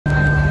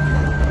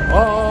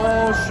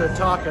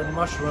Shiitake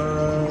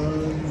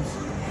Mushrooms.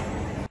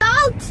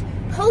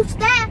 Don't post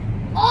that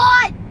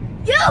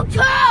on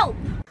YouTube!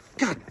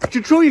 God,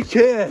 control your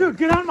kid! Dude,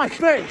 get out of my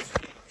face!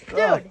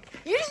 Dude,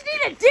 you just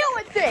need to deal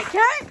with it,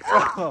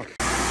 okay?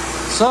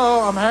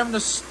 So, I'm having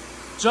to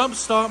jump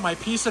start my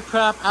piece of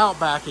crap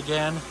Outback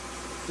again.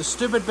 The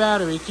stupid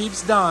battery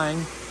keeps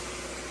dying.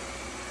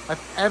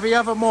 Every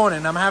other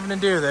morning I'm having to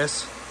do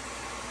this.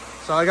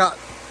 So I got,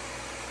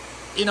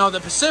 you know,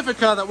 the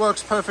Pacifica that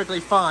works perfectly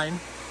fine.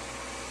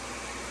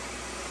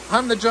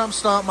 I'm having to jump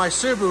start my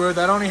Subaru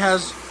that only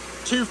has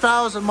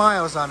 2,000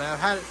 miles on it. I've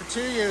had it for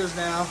 2 years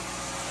now.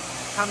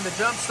 Having to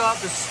jump start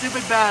this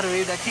stupid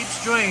battery that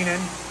keeps draining.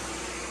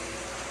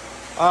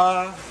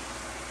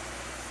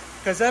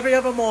 Because every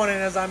other morning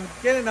as I'm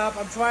getting up,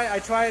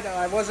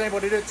 I wasn't able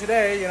to do it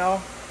today, you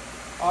know.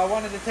 I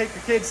wanted to take the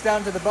kids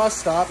down to the bus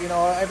stop, you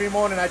know. Every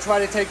morning I try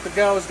to take the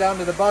girls down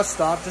to the bus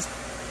stop, just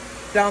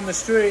down the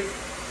street.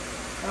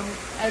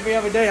 Every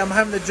other day I'm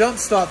having to jump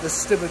start this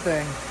stupid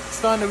thing. It's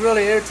starting to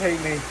really irritate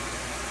me.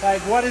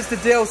 Like, what is the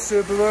deal,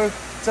 Subaru?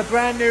 It's a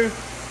brand new,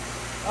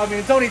 I mean,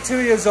 it's only 2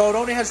 years old,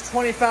 only has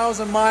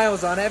 20,000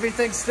 miles on it.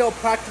 Everything's still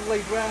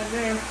practically brand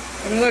new.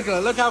 I mean, look at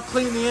it, look how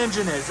clean the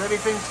engine is.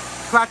 Everything's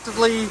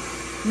practically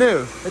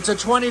new. It's a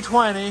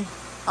 2020.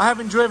 I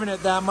haven't driven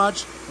it that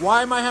much.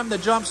 Why am I having to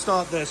jump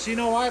start this? You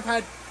know, I've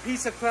had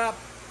piece of crap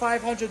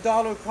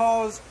 $500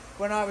 cars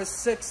when I was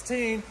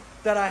 16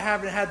 that I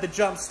haven't had to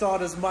jump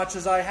start as much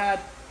as I had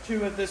to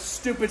with this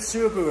stupid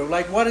Subaru.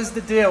 Like, what is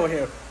the deal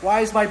here?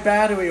 Why is my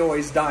battery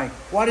always dying?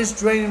 What is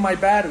draining my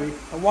battery?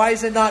 And why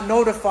is it not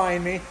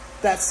notifying me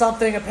that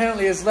something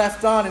apparently is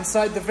left on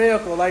inside the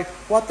vehicle? Like,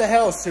 what the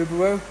hell,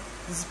 Subaru?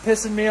 This is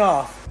pissing me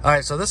off.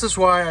 Alright, so this is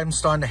why I'm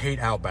starting to hate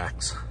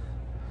Outbacks.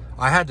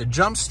 I had to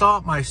jump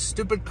start my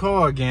stupid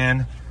car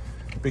again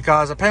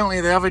because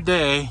apparently the other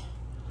day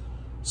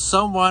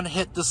someone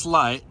hit this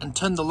light and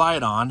turned the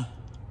light on.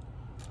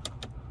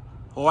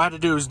 All I had to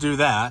do was do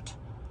that,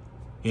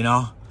 you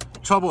know.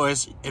 Trouble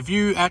is, if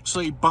you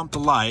actually bump the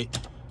light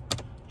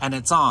and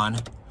it's on,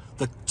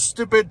 the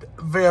stupid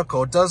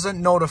vehicle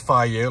doesn't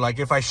notify you. Like,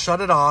 if I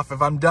shut it off,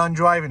 if I'm done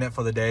driving it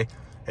for the day,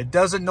 it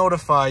doesn't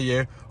notify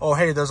you, oh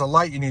hey, there's a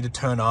light you need to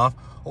turn off,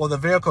 or the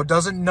vehicle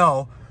doesn't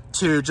know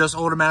to just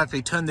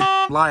automatically turn the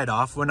light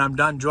off when I'm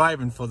done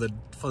driving for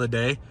the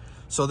day.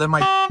 So then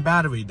my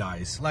battery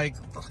dies. Like,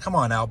 come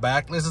on,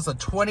 Outback, this is a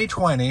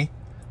 2020.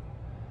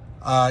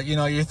 You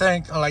know, you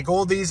think like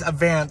all these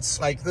advanced,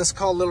 like this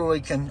car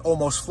literally can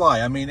almost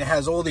fly. I mean, it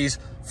has all these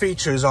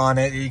features on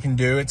it that you can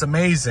do. It's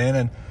amazing,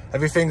 and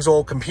everything's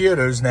all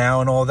computers now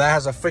and all that. It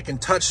has a freaking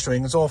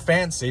touchscreen. It's all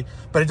fancy,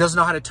 but it doesn't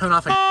know how to turn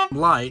off a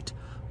light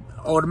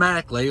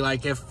automatically.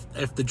 Like if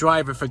the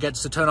driver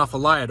forgets to turn off a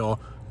light or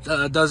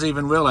doesn't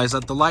even realize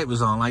that the light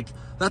was on. Like,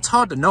 that's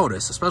hard to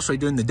notice, especially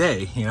during the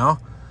day, you know,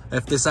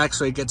 if this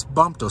actually gets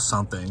bumped or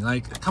something.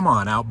 Like, come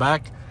on,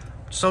 Outback.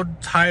 I'm so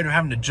tired of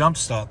having to jump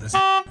start this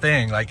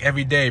thing like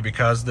every day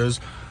because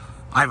there's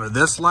either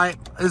this light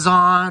is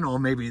on or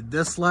maybe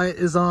this light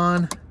is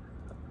on,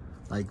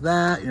 like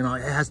that, you know.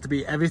 It has to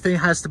be, everything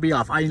has to be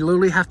off. I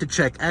literally have to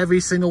check every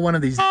single one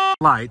of these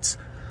lights,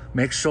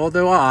 make sure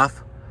they're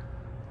off,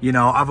 you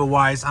know,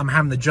 otherwise I'm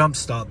having to jump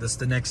start this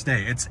the next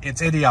day.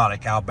 It's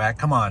idiotic, Outback.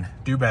 Come on,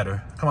 do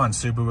better. Come on,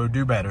 Subaru,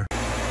 do better.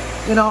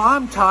 You know,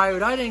 I'm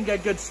tired. I didn't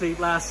get good sleep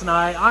last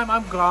night.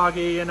 I'm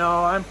groggy, you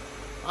know.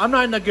 I'm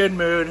not in a good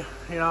mood.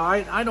 You know,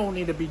 I don't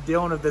need to be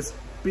dealing with this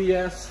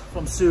BS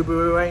from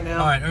Subaru right now.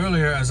 All right,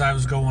 earlier as I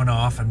was going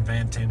off and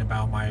venting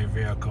about my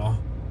vehicle,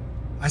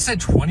 I said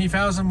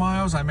 20,000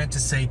 miles. I meant to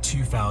say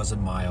 2,000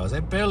 miles.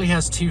 It barely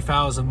has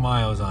 2,000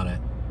 miles on it.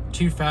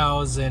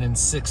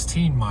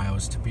 2016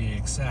 miles to be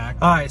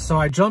exact. All right, so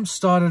I jump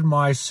started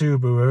my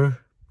Subaru.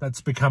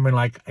 That's becoming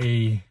like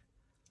a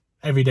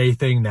everyday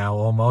thing now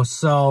almost.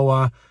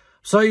 So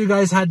you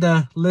guys had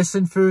to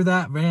listen through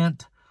that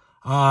rant.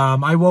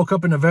 I woke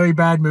up in a very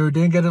bad mood.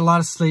 Didn't get a lot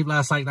of sleep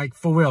last night. Like,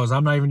 for reals,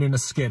 I'm not even doing a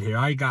skit here.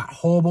 I got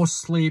horrible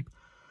sleep.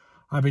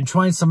 I've been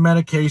trying some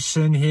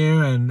medication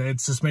here, and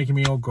it's just making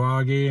me all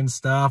groggy and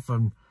stuff.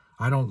 And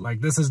I don't, like,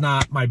 this is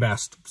not my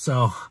best.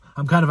 So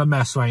I'm kind of a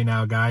mess right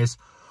now, guys.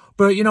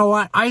 But you know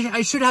what?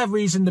 I should have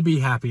reason to be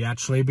happy,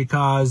 actually,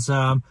 because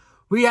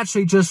we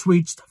actually just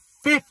reached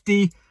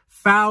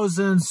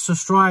 50,000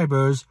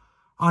 subscribers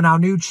on our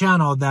new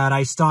channel that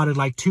I started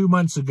like 2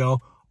 months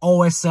ago.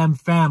 OSM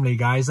Family,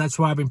 guys. That's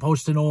where I've been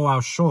posting all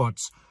our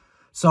shorts.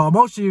 So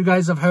most of you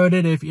guys have heard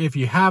it. If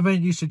you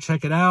haven't, you should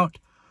check it out.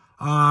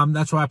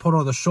 That's where I put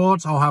all the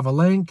shorts. I'll have a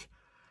link.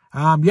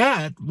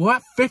 Yeah, we're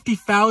at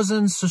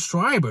 50,000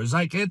 subscribers.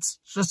 Like, it's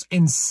just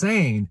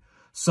insane.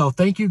 So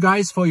thank you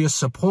guys for your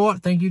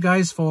support. Thank you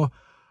guys for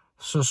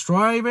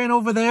subscribing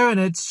over there. And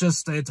it's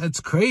just, it's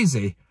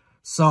crazy.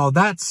 So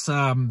that's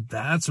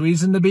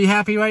reason to be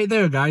happy right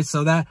there, guys.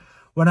 So that,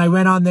 when I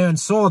went on there and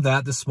saw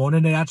that this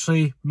morning, it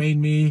actually made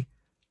me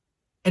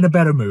in a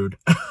better mood,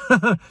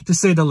 to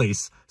say the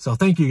least. So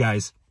thank you,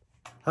 guys.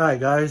 All right,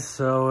 guys.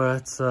 So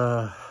it's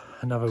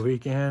another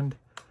weekend.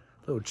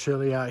 A little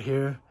chilly out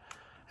here.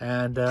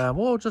 And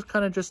we'll just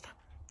kind of just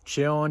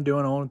chilling,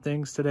 doing our own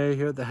things today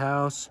here at the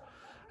house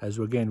as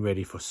we're getting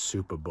ready for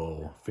Super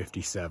Bowl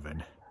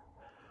 57.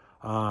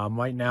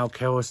 Right now,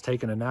 Kara's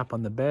taking a nap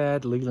on the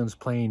bed. Leland's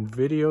playing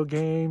video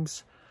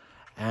games.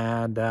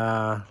 And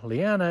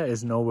Leanna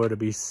is nowhere to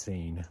be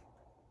seen.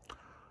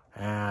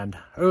 And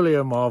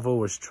earlier, Marvel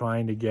was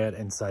trying to get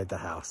inside the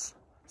house,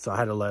 so I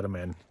had to let him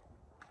in.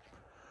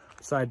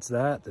 Besides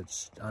that,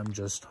 I'm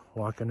just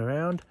walking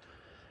around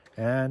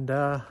and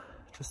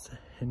just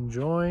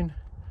enjoying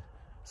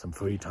some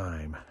free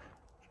time.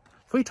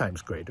 Free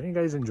time's great. Don't you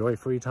guys enjoy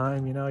free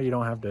time? You know, you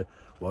don't have to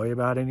worry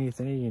about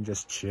anything. You can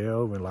just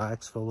chill,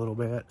 relax for a little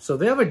bit. So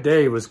the other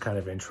day was kind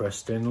of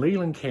interesting.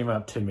 Leland came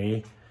up to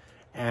me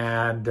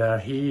and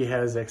he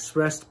has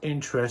expressed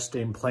interest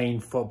in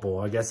playing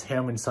football. I guess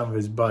him and some of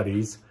his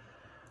buddies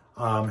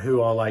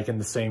who are like in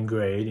the same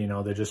grade, you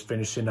know, they're just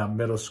finishing up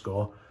middle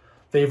school.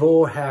 They've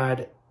all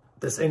had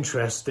this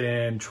interest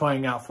in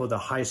trying out for the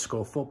high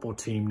school football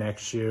team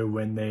next year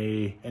when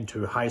they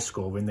enter high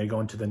school, when they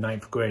go into the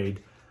 9th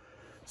grade.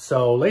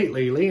 So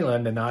lately,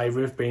 Leland and I,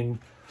 we've been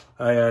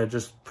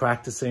just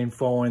practicing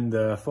throwing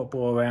the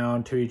football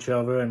around to each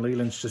other, and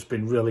Leland's just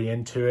been really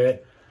into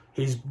it.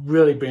 He's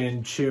really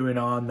been cheering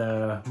on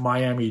the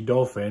Miami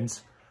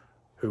Dolphins,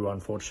 who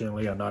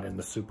unfortunately are not in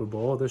the Super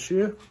Bowl this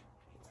year.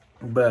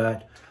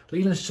 But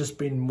Leland's just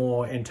been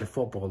more into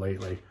football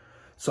lately.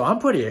 So I'm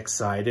pretty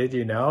excited,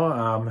 you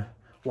know,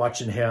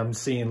 watching him,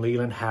 seeing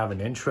Leland have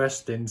an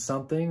interest in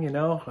something, you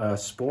know,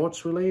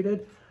 sports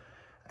related.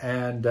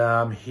 And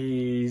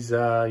he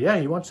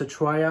wants to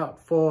try out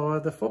for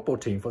the football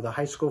team, for the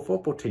high school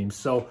football team.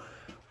 So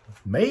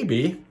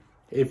maybe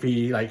if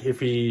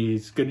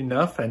he's good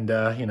enough and,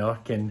 you know,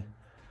 can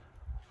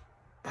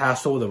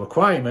pass all the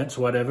requirements,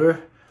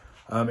 whatever,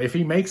 if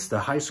he makes the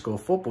high school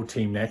football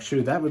team next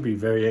year, that would be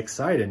very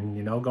exciting,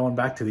 you know, going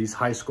back to these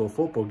high school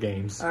football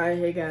games. All right,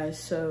 hey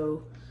guys,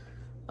 so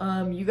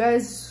you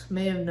guys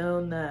may have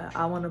known that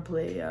I want to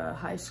play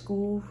high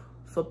school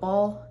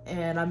football,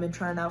 and I've been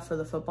trying out for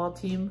the football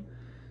team.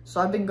 So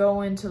I've been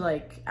going to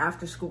like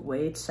after school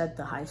weights at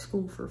the high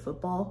school for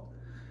football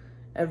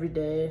every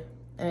day,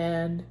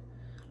 and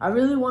I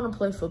really want to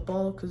play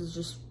football because it's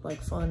just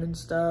like fun and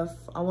stuff.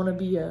 I want to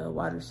be a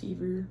wide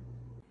receiver. Do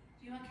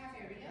you want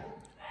cafe Rio?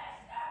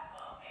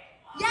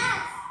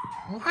 Yes!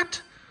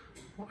 What?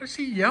 What is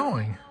he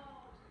yelling?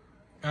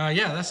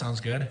 Yeah, that sounds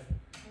good.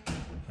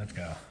 Let's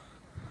go.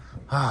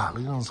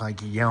 Leland's like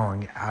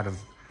yelling out of...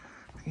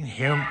 You can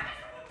hear him.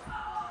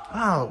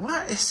 Oh,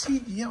 what is he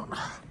yelling?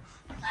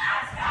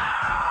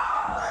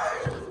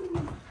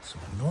 So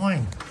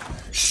annoying.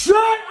 Shut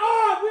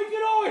up! We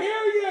can all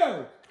hear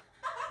you!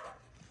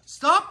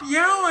 Stop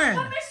yelling!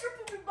 Oh,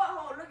 Mr. Poopy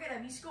Butthole, look at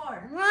him, he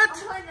scored. What?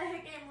 I'm playing the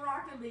hit game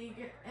Rocket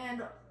League,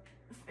 and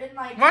in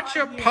like... What's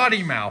your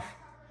potty mouth?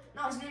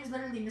 No, his name is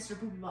literally Mr.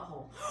 Poopy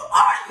Butthole.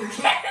 Are you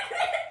kidding me?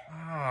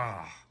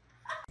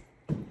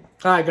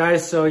 Alright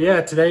guys, so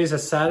yeah, today's a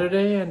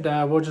Saturday and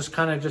we're just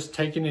kind of just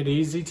taking it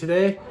easy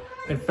today.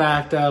 In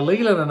fact,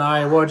 Leland and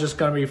I, we're just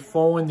going to be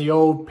throwing the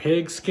old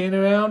pig skin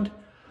around.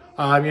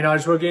 You know,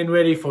 as we're getting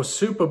ready for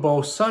Super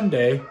Bowl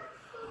Sunday,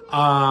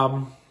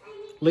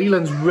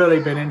 Leland's really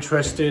been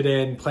interested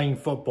in playing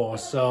football.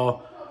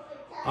 So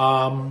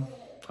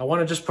I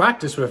want to just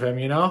practice with him,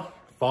 you know.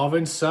 Father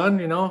and son,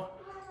 you know,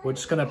 we're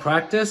just going to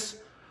practice.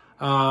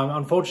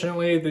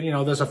 Unfortunately, you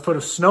know, there's a foot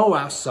of snow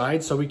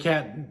outside, so we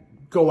can't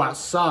go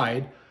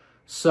outside.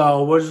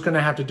 So we're just going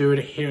to have to do it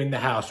here in the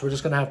house. We're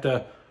just going to have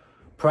to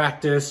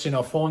practice, you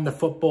know, throwing the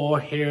football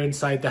here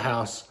inside the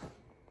house.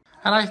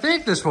 And I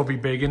think this will be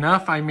big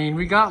enough. I mean,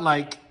 we got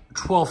like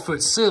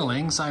 12-foot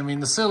ceilings. I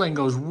mean, the ceiling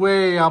goes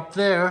way up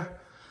there.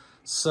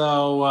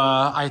 So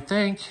I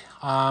think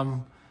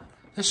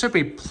there should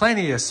be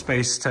plenty of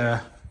space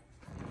to,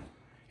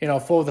 you know,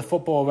 throw the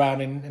football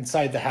around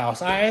inside the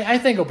house. I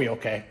think it'll be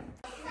okay.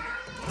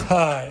 All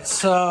right,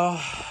 so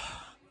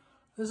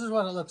this is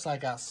what it looks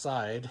like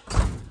outside.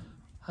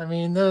 I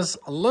mean, there's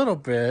a little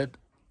bit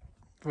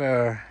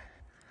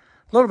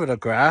of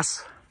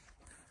grass,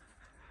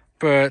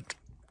 but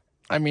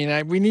I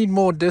mean, we need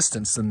more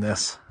distance than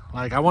this.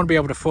 Like, I want to be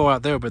able to throw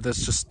out there, but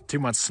there's just too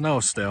much snow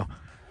still.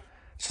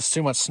 It's just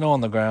too much snow on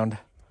the ground.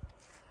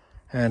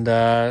 And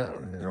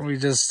we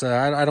just,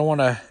 I don't want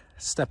to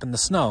step in the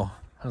snow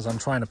as I'm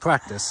trying to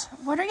practice.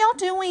 What are y'all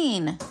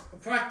doing? We're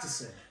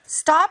practicing.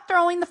 Stop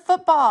throwing the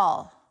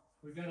football.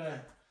 We're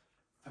gonna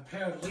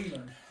prepare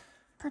Leland.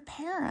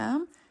 Prepare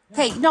him? Yeah.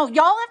 Hey, no,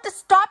 y'all have to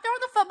stop throwing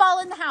the football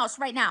in the house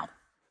right now.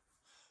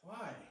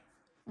 Why?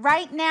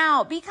 Right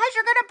now, because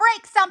you're gonna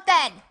break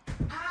something.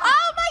 Ow.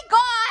 Oh my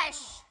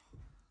gosh!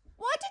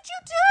 What did you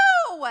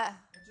do?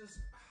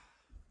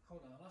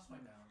 Hold on, I lost my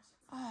balance.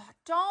 Oh,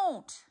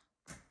 don't.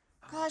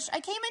 Gosh, I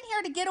came in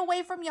here to get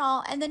away from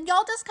y'all, and then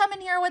y'all just come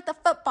in here with the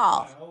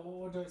football. Right,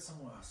 we'll do it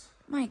somewhere else.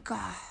 My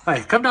God.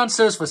 Hey, come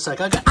downstairs for a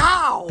second.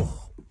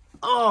 Ow!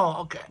 Oh,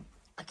 okay.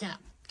 I can't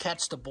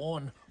catch the ball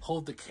and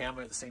hold the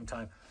camera at the same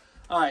time.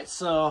 All right,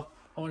 so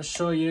I want to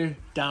show you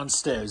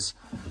downstairs.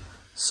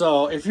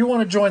 So if you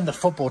want to join the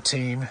football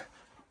team,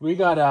 we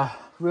gotta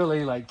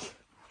really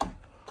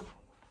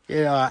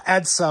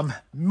add some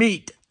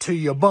meat to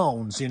your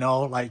bones, you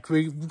know, like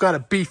we've got to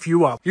beef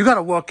you up. You got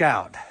to work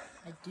out.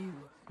 I do.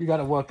 You got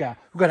to work out.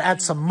 We've got to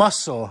add some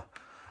muscle.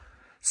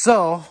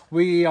 So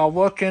we are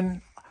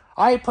working.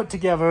 I put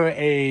together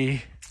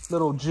a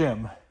little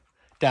gym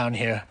down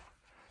here.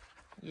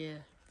 Yeah.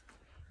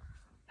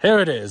 Here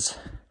it is.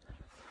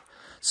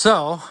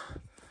 So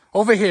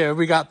over here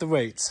we got the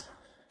weights.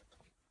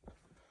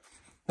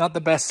 Not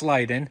the best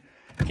lighting.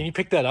 Can you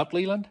pick that up,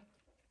 Leland?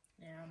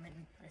 Yeah, I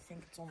mean, I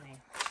think it's only...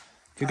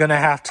 You're gonna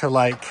have to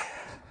like...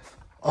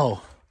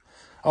 Oh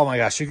my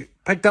gosh, you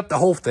picked up the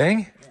whole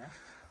thing? Yeah.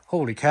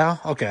 Holy cow,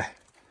 okay.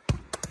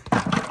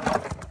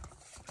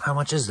 How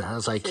much is that?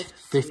 It's like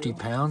 50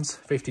 pounds,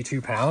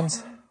 52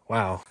 pounds.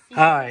 Wow.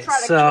 All right,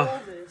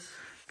 so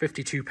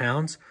 52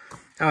 pounds.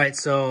 All right,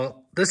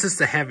 so this is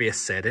the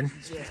heaviest setting.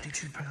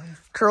 52 pounds.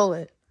 Curl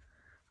it.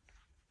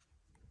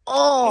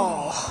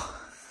 Oh.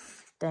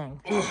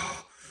 Dang.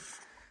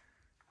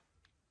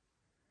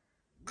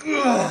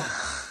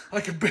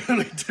 I can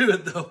barely do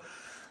it though.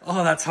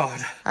 Oh, that's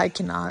hard. I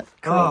cannot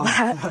curl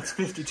that. That's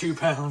 52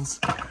 pounds.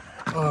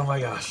 Oh my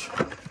gosh.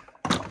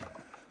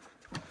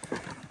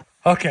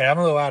 Okay, I'm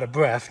a little out of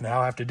breath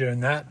now after doing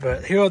that,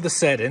 but here are the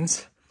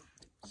settings.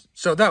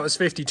 So that was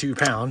 52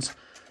 pounds.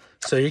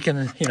 So you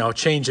can, you know,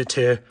 change it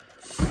to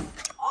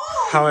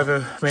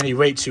however many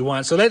weights you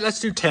want. So let's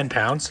do 10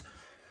 pounds.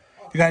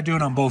 You gotta do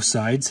it on both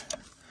sides.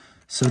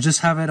 So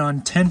just have it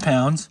on 10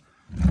 pounds.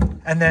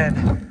 And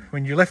then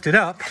when you lift it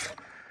up,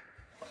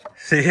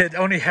 see, it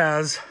only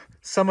has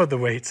some of the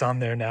weights on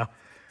there now.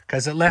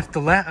 Because it left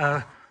the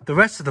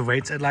rest of the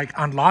weights, it like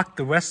unlocked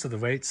the rest of the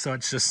weights, so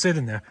it's just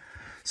sitting there.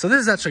 So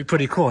this is actually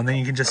pretty cool, and then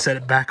you can just set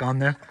it back on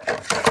there.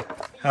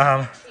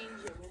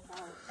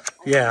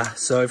 Yeah,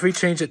 so if we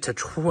change it to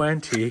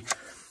 20,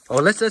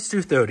 let's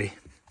do 30.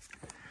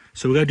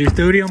 So we're gonna do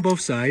 30 on both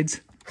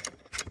sides.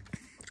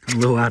 I'm a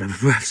little out of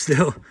breath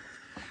still.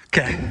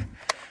 Okay,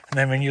 and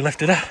then when you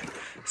lift it up,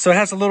 so it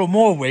has a little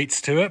more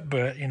weights to it,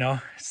 but you know,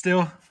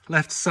 still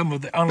unlocked some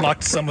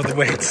of the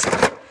weights.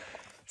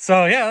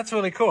 So yeah, that's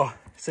really cool.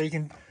 So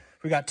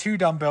we got 2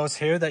 dumbbells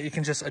here that you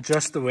can just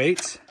adjust the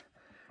weights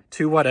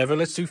to whatever.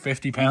 Let's do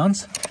 50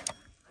 pounds.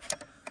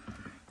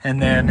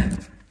 And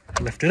then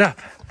lift it up.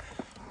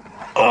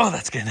 Oh,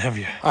 that's getting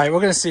heavier. All right, we're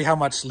gonna see how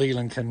much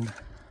Leland can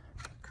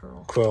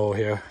curl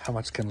here. How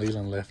much can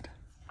Leland lift?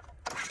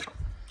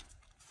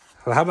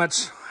 Well, how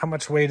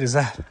much weight is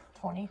that?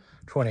 20.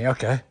 20,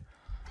 okay.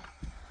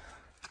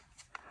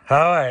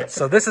 All right,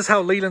 so this is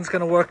how Leland's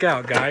gonna work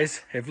out,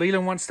 guys. If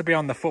Leland wants to be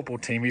on the football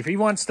team, if he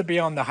wants to be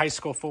on the high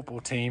school football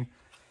team,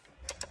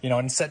 you know,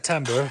 in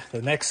September,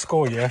 the next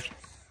school year,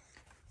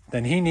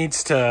 then he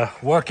needs to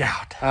work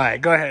out. All right,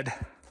 go ahead.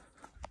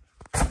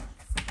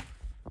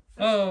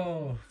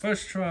 Oh,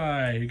 first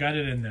try, you got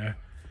it in there.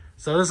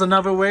 So there's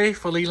another way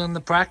for Leland to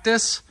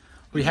practice.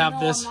 We have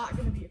this. I'm not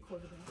gonna be a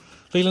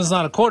quarterback. Leland's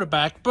not a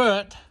quarterback,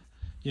 but,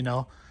 you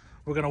know,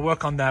 we're gonna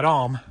work on that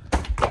arm.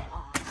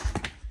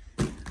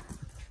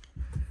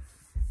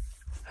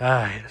 All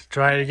right, let's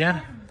try it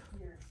again.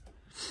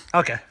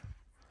 Okay.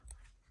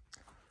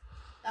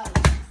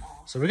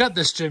 So we got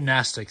this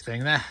gymnastic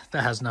thing. That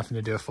has nothing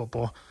to do with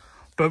football.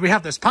 But we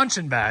have this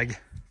punching bag.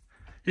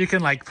 You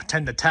can like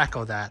pretend to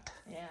tackle that.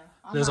 Yeah.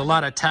 There's a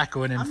lot of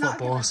tackling in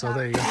football, so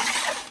there you go.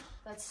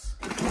 That's...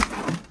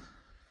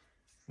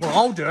 Well,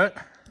 I'll do it.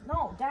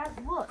 No, Dad,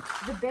 look.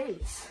 The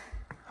base.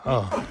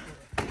 Oh.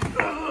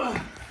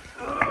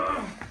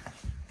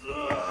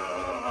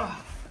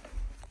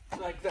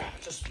 Like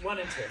that. Just run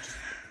into it.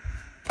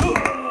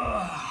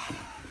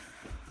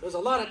 There's a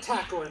lot of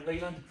tackling,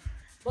 Leland.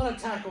 A lot of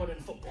tackling in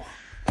football.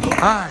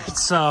 Alright,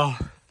 so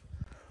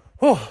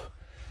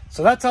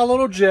that's our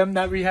little gym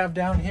that we have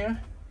down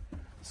here.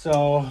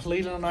 So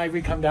Leland and I,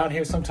 we come down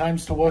here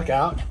sometimes to work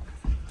out.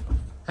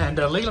 And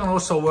Leland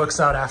also works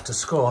out after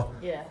school.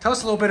 Yeah. Tell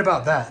us a little bit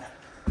about that.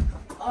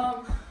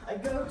 I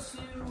go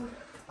to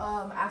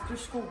after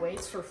school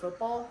weights for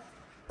football.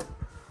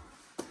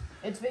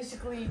 It's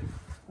basically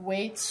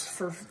weights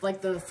for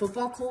like the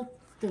football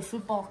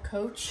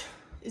coach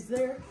is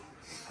there.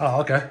 Oh,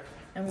 okay.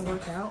 And we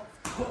work out.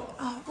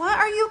 What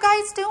are you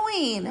guys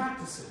doing?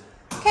 Practicing.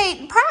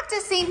 Okay,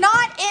 practicing,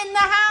 not in the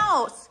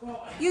house.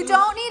 Well, you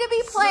don't need to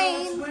be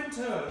playing. It's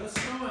winter. There's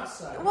snow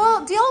outside.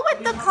 Well, deal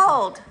with the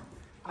cold.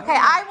 Okay,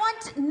 I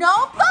want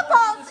no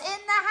footballs in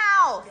the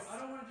house. I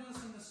don't want to do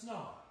this in the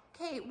snow.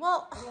 Okay,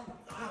 well,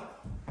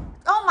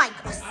 oh my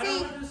God, I see,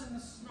 don't want to do this in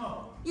the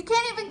snow. you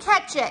can't even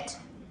catch it.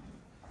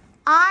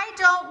 I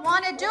don't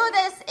want to do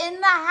this in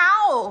the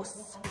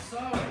house. I'm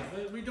sorry,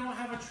 but we don't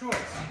have a choice.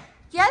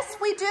 Yes,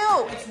 we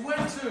do. It's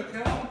winter,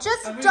 okay?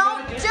 Just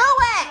don't do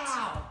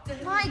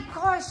it. My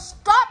gosh,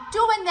 stop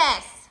doing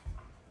this.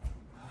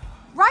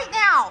 Right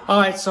now. All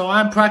right, so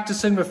I'm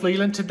practicing with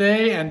Leland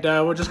today, and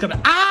we're just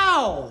gonna,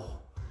 ow!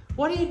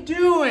 What are you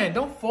doing?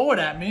 Don't forward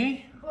at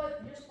me.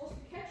 But you're supposed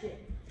to catch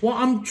it. Well,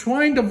 I'm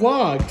trying to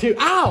vlog too.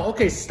 Ow,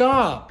 okay,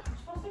 stop. You're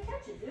supposed to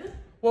catch it, dude.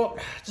 Well,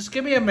 just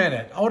give me a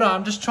minute. Hold on,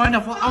 I'm just trying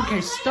to vlog.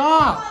 Okay,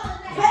 stop.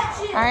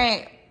 Catch it. All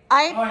right. All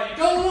right,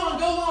 go long,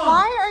 go long.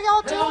 Why are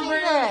y'all doing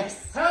Mary.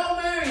 this? Hail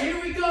Mary,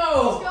 here we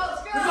go.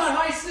 Let's go. We got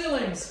high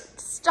ceilings.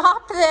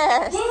 Stop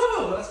this.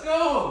 Woo, let's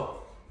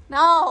go.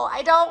 No,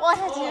 I don't want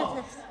to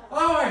do this.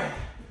 All right,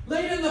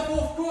 late in the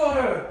fourth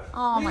quarter.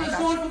 Oh my Leland's gosh.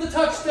 going for the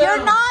touchdown.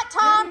 You're not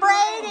Tom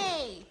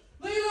Brady.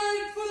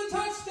 Leland for the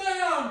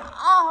touchdown.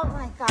 Oh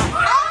my God.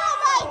 Oh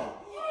my.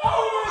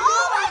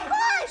 Oh my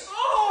gosh.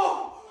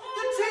 Oh,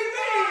 the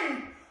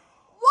TV.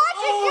 What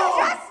did you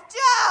just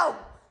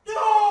do?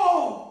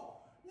 No.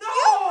 No.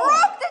 You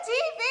broke the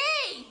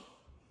TV.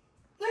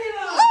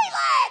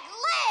 Leland.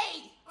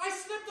 Lee. I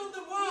slipped on the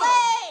rug.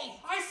 Lee.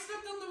 I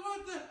slipped on the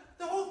rug.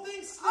 The whole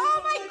thing slipped.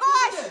 Oh my Look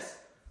at gosh. this.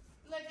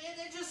 Like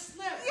it just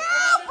slipped. You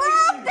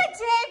broke the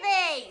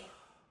TV.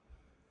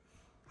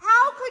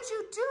 How could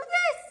you do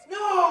this?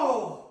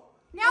 No.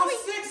 Now a we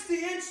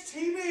 60-inch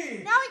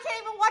TV. Now we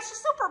can't even watch the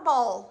Super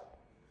Bowl.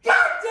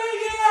 God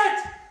dang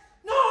it!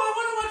 No, I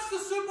want to watch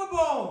the Super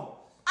Bowl.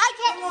 I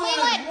can't. Come on,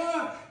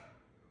 Leland.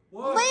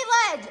 What?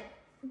 Leland,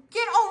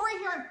 get over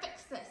here and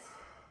fix this.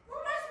 What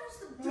am I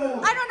supposed to do?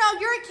 No. I don't know.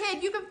 You're a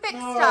kid. You can fix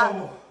No, stuff.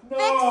 no,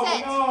 Fix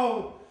it.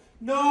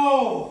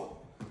 No.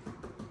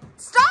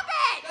 Stop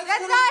it.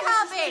 That's not That's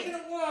helping. making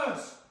it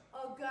worse.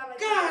 Oh God, I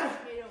God.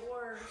 just made it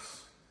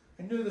worse.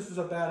 I knew this was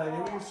a bad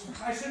idea.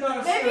 I should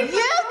not have You said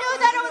knew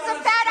that it was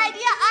a bad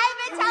idea. I've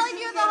been telling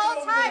you the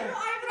whole time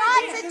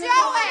not to do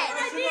I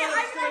have it.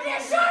 an idea.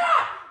 Shut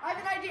up! I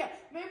have an idea.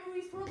 Maybe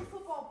we throw the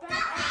football back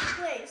at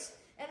the place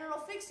and it'll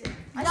fix it.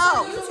 I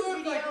saw a No. YouTube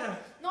video. Like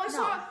that. No, I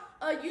saw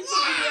a YouTube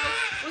video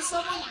where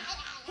someone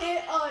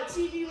hit a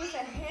TV with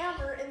a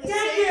hammer in the Dang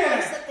same it.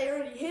 place that they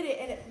already hit it,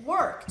 and it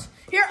worked.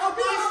 Here, I'll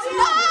do No. this.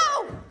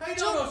 No. Hey,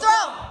 Don't no, throw.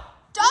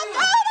 stop. Don't do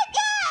it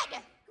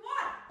again.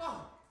 Come on.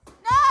 Oh,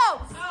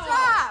 No.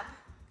 Stop.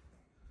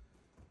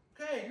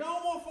 okay,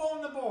 no more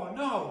throwing the ball.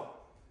 No.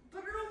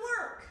 But it'll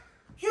work.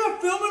 You're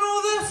filming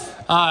all this?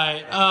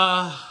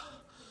 Alright,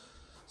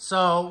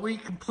 so we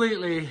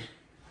completely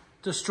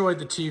destroyed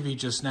the TV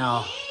just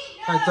now.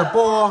 Like the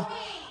ball,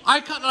 I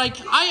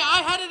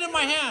had it in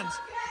my hands.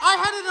 I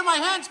had it in my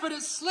hands, but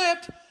it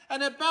slipped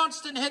and it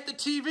bounced and hit the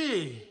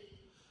TV.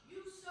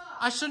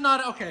 I should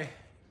not, okay.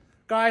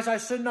 Guys, I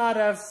should not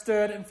have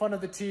stood in front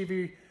of the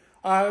TV.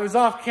 It was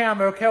off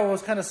camera. Carol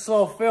was kind of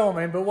slow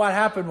filming, but what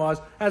happened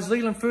was, as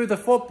Leland threw the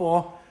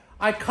football,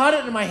 I caught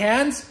it in my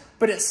hands,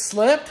 but it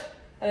slipped,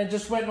 and it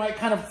just went right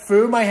kind of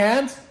through my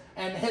hands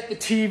and hit the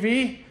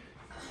TV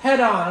head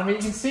on. I mean,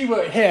 you can see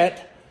where it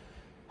hit.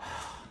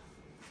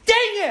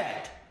 Dang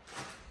it!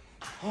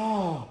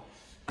 Oh.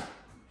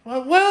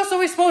 Well, what else are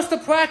we supposed to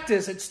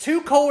practice? It's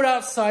too cold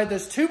outside.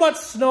 There's too much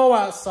snow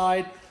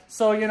outside.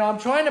 So, you know, I'm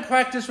trying to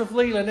practice with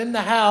Leland in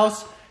the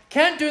house.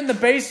 Can't do it in the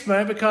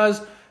basement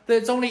because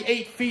it's only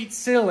 8 feet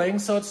ceiling,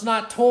 so it's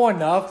not tall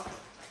enough.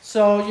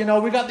 So, you know,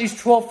 we got these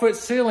 12-foot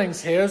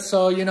ceilings here.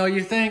 So, you know,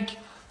 you think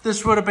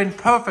this would have been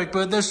perfect,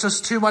 but there's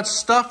just too much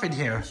stuff in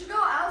here. We should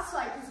go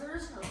outside because there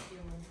is no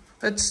ceiling.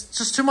 It's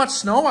just too much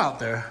snow out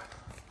there.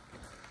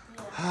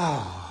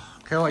 Oh,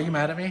 Carol, are you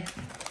mad at me?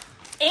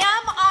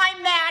 Am I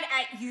mad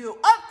at you?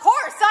 Of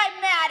course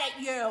I'm mad at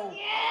you.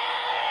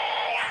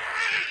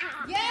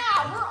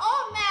 Yeah, we're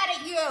all mad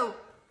at you.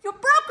 You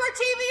broke our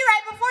TV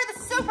right before the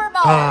Super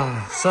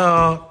Bowl.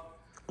 So,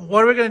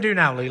 what are we going to do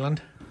now,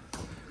 Leland?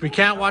 We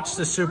can't watch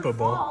the Super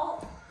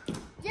Bowl. Yeah,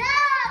 we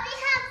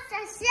have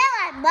to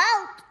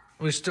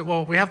still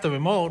remote. We have the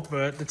remote,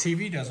 but the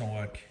TV doesn't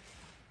work.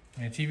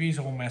 The TV's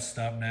all messed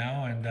up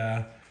now, and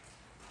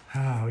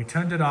we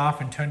turned it off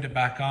and turned it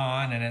back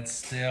on, and it's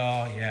still,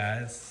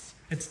 yeah,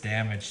 it's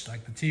damaged.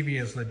 Like, the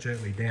TV is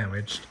legitimately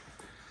damaged.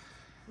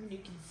 You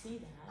can see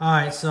that. All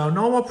right, so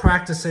no more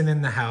practicing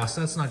in the house.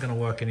 That's not going to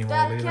work anymore,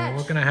 Dad, Leland. catch.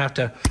 We're going to have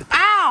to...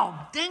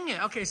 Ow! Dang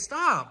it. Okay,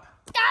 stop.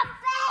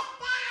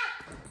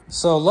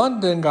 So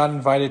London got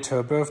invited to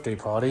a birthday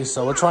party,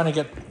 so we're trying to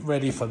get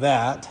ready for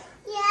that.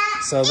 Yeah.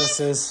 So this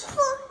is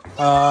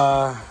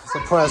the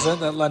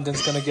present that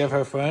London's going to give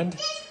her friend.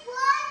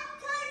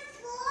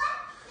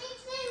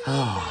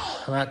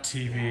 Oh, that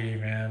TV,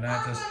 man,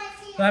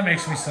 that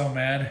makes me so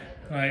mad.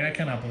 Like, I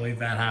cannot believe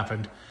that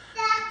happened.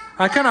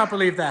 I cannot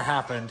believe that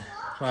happened.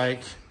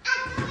 Like,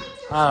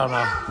 I don't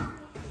know.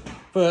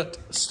 But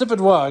stupid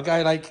rug,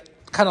 I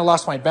kind of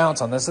lost my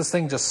bounce on this. This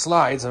thing just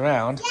slides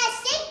around.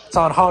 It's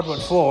on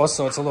hardwood floor,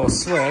 so it's a little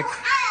slick.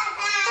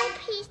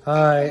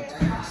 Alright,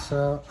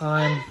 so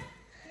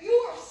You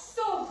are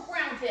so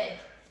grounded.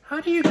 How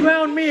do you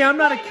ground me? I'm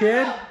not a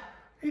kid.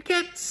 You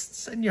can't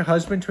send your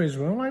husband to his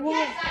room. Like, what?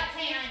 Yes, I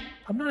can.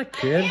 I'm not a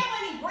kid. I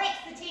can when he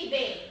breaks the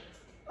TV.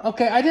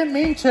 Okay, I didn't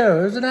mean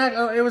to.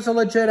 It was a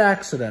legit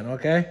accident,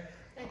 okay?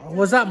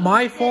 Was that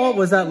my fault?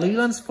 Was that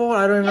Leland's fault?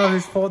 I don't even know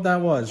whose fault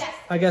that was. Yes.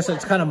 I guess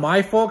it's kind of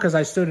my fault because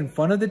I stood in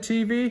front of the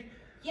TV.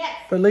 Yes.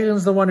 But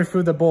Leland's the one who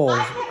threw the balls.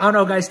 I don't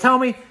know, guys. Tell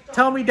me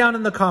down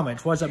in the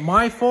comments. Was it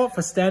my fault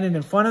for standing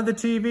in front of the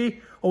TV?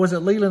 Or was it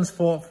Leland's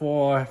fault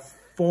for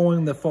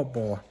throwing the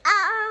football?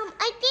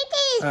 I think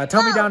it is.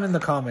 Tell me down in the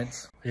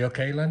comments. Are you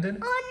okay, London?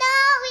 Oh no,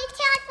 we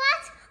can't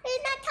watch.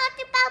 We're not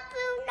talking about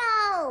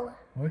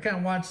Bruno. We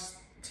can't watch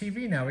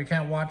TV now. We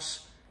can't watch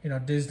you know,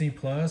 Disney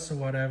Plus or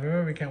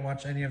whatever. We can't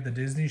watch any of the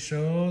Disney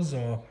shows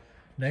or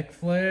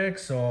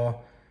Netflix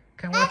or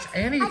can't watch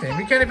anything.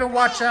 We can't even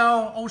watch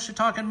our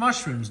Shiitake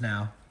Mushrooms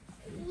now.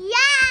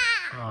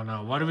 Yeah. Oh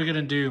no, what are we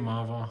gonna do,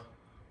 Marvel?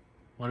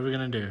 What are we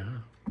gonna do?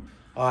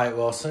 All right,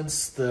 well,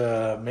 since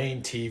the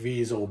main TV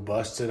is all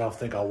busted, I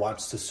think I'll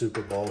watch the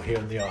Super Bowl here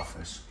in the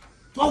office.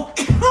 Oh,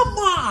 come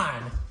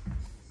on!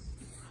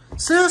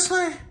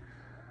 Seriously?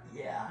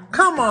 Yeah.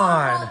 Come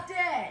on! All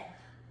day.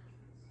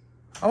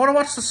 I want to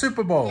watch the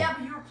Super Bowl. Yeah,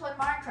 but you were playing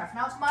Minecraft.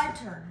 Now it's my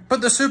turn. But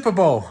the Super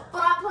Bowl.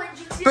 But I'm playing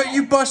GTA. But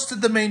you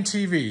busted the main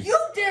TV. You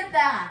did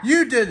that.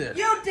 You did it.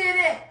 You did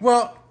it.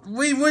 Well,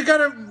 we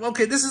gotta...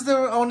 Okay, this is the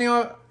only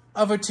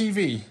other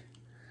TV.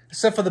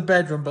 Except for the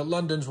bedroom, but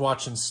London's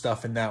watching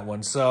stuff in that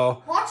one,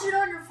 so... Watch it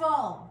on your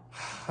phone.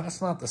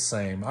 That's not the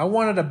same. I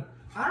wanted to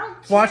I don't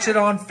care. watch it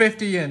on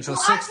 50-inch or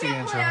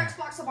 60-inch. I can't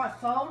play Xbox on my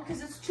phone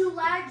because it's too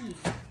laggy.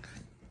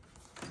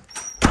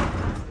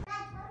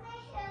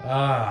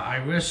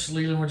 I wish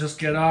Leland would just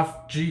get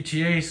off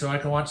GTA so I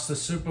can watch the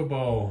Super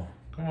Bowl.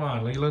 Come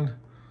on, Leland.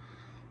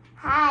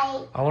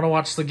 Hi. I want to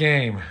watch the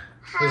game.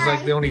 It's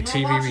like the only You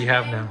TV wanna watch we the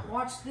have game? now.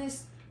 Watch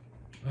this.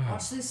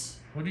 Watch this.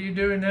 What are you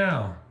doing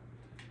now?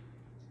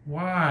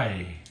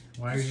 Why?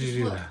 Why did you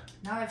do Look, that?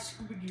 now I have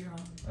scuba gear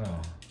on.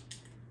 Oh.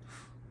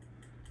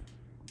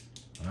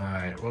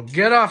 Alright, well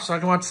get off so I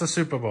can watch the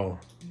Super Bowl.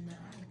 No.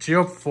 It's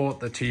your fault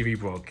the TV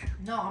broke.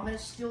 No, I'm gonna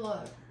steal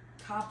a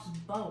cop's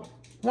boat.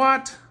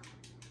 What?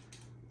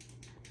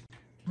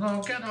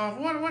 No, get off.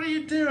 What are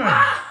you doing?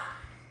 Ah!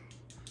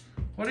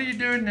 What are you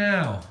doing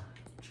now?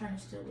 I'm trying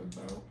to steal the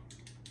boat.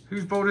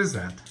 Whose boat is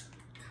that?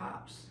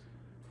 Cops.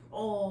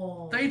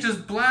 Oh. They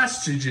just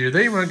blasted you.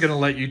 They weren't going to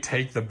let you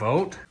take the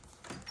boat.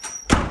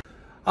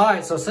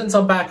 Alright, so since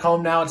I'm back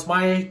home now, it's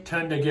my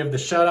turn to give the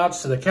shout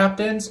outs to the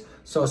captains.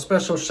 So a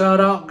special shout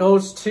out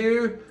goes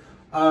to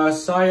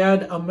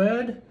Syed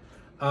Ahmed,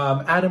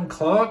 Adam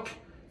Clark,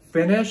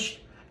 Finish,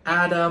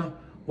 Adam,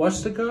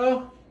 what's the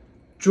girl?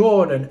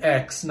 Jordan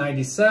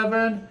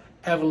X97,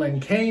 Evelyn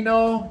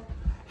Kano,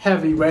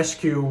 Heavy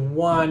Rescue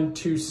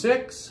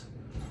 126,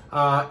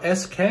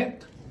 S.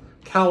 Kent,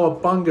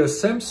 Cowabunga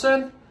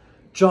Simpson,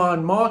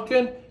 John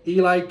Markin,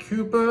 Eli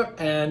Cooper,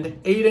 and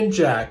Aiden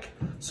Jack.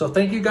 So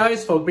thank you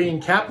guys for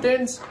being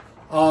captains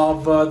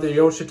of the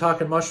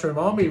Shiitake Mushroom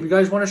Army. If you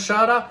guys want a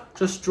shout out,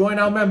 just join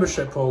our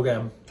membership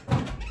program.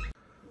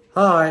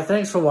 Alright,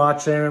 thanks for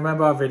watching.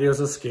 Remember our videos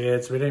are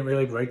skits. We didn't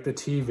really break the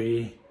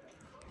TV.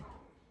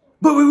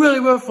 But we really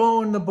were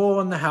throwing the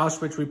ball in the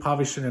house, which we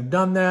probably shouldn't have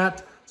done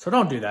that. So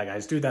don't do that,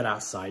 guys. Do that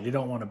outside. You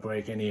don't want to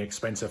break any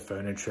expensive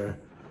furniture.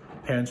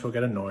 Parents will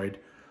get annoyed.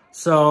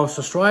 So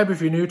subscribe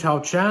if you're new to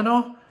our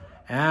channel.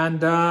 And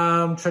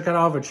check out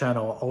our other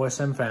channel,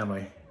 OSM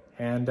Family.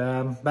 And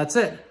that's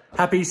it.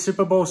 Happy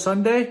Super Bowl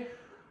Sunday.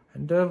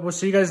 And we'll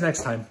see you guys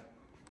next time.